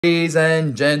Ladies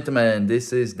and gentlemen,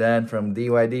 this is Dan from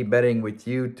DYD Betting with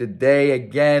you today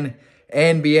again.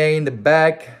 NBA in the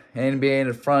back, NBA in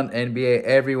the front, NBA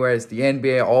everywhere. It's the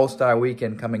NBA All-Star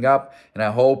Weekend coming up, and I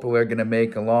hope we're going to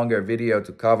make a longer video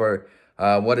to cover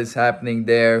what is happening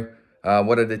there,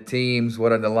 what are the teams,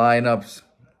 what are the lineups,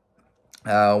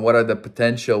 what are the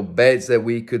potential bets that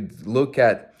we could look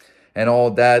at, and all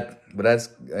that. But that's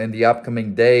in the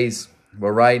upcoming days.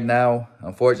 But right now,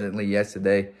 unfortunately,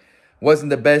 yesterday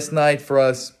wasn't the best night for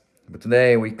us, but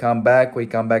today we come back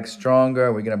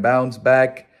stronger. We're gonna bounce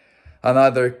back.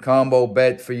 Another combo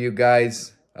bet for you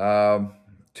guys.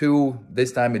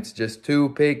 This time it's just two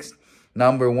picks.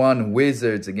 Number one,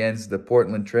 Wizards against the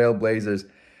Portland Trail Blazers.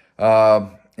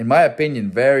 In my opinion,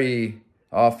 very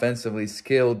offensively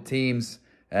skilled teams,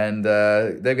 and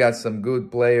they've got some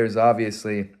good players,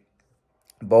 obviously,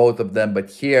 both of them. But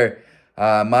here,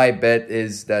 my bet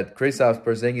is that Kristaps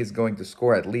Porzingis is going to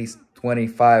score at least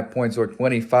 25 points or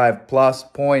 25 plus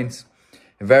points.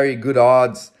 Very good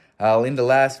odds. In the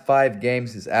last 5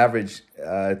 games, his average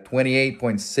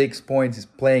 28.6 points. He's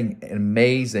playing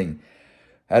amazing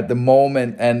at the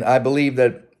moment. And I believe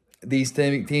that these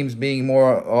teams being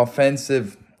more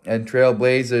offensive and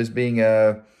Trailblazers being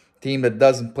a team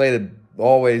that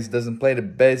always doesn't play the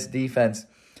best defense,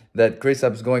 that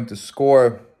Kristaps is going to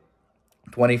score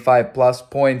 25 plus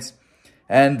points.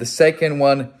 And the second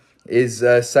one is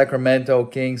Sacramento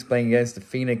Kings playing against the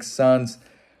Phoenix Suns.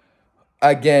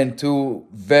 Again, two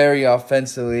very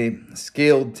offensively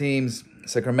skilled teams.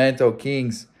 Sacramento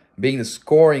Kings being the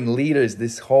scoring leaders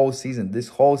this whole season.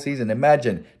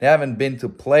 Imagine, they haven't been to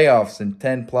playoffs in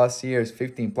 10 plus years,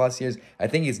 15 plus years. I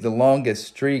think it's the longest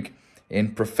streak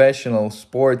in professional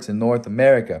sports in North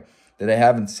America that they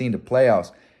haven't seen the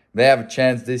playoffs. They have a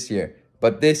chance this year.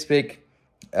 But this pick,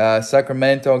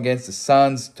 Sacramento against the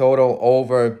Suns, total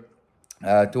over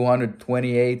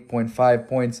 228.5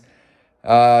 points.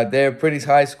 They're pretty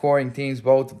high-scoring teams,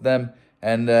 both of them.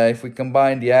 And if we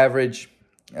combine the average,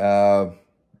 they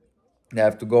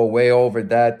have to go way over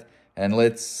that. And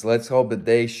let's hope that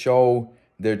they show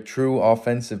their true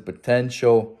offensive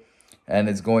potential. And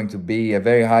it's going to be a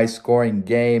very high-scoring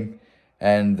game.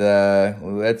 And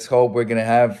let's hope we're going to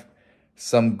have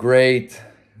some great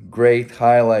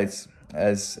highlights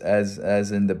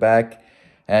as in the back.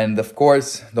 And of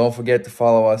course, don't forget to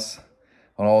follow us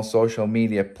on all social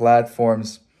media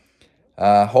platforms.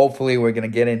 Hopefully, we're going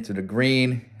to get into the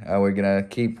green. We're going to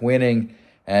keep winning.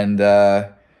 And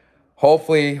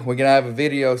hopefully, we're going to have a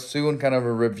video soon, kind of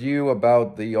a review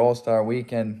about the All-Star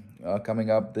Weekend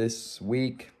coming up this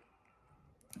week.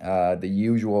 The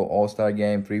usual All-Star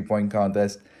game, 3-point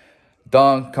contest,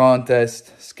 dunk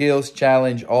contest, skills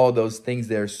challenge, all those things.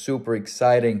 They're super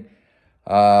exciting.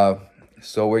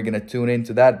 So we're going to tune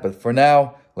into that. But for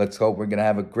now, let's hope we're going to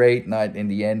have a great night in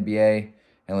the NBA.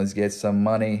 And let's get some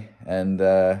money. And,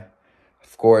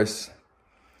 of course,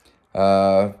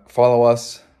 follow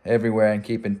us everywhere and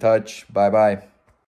keep in touch. Bye-bye.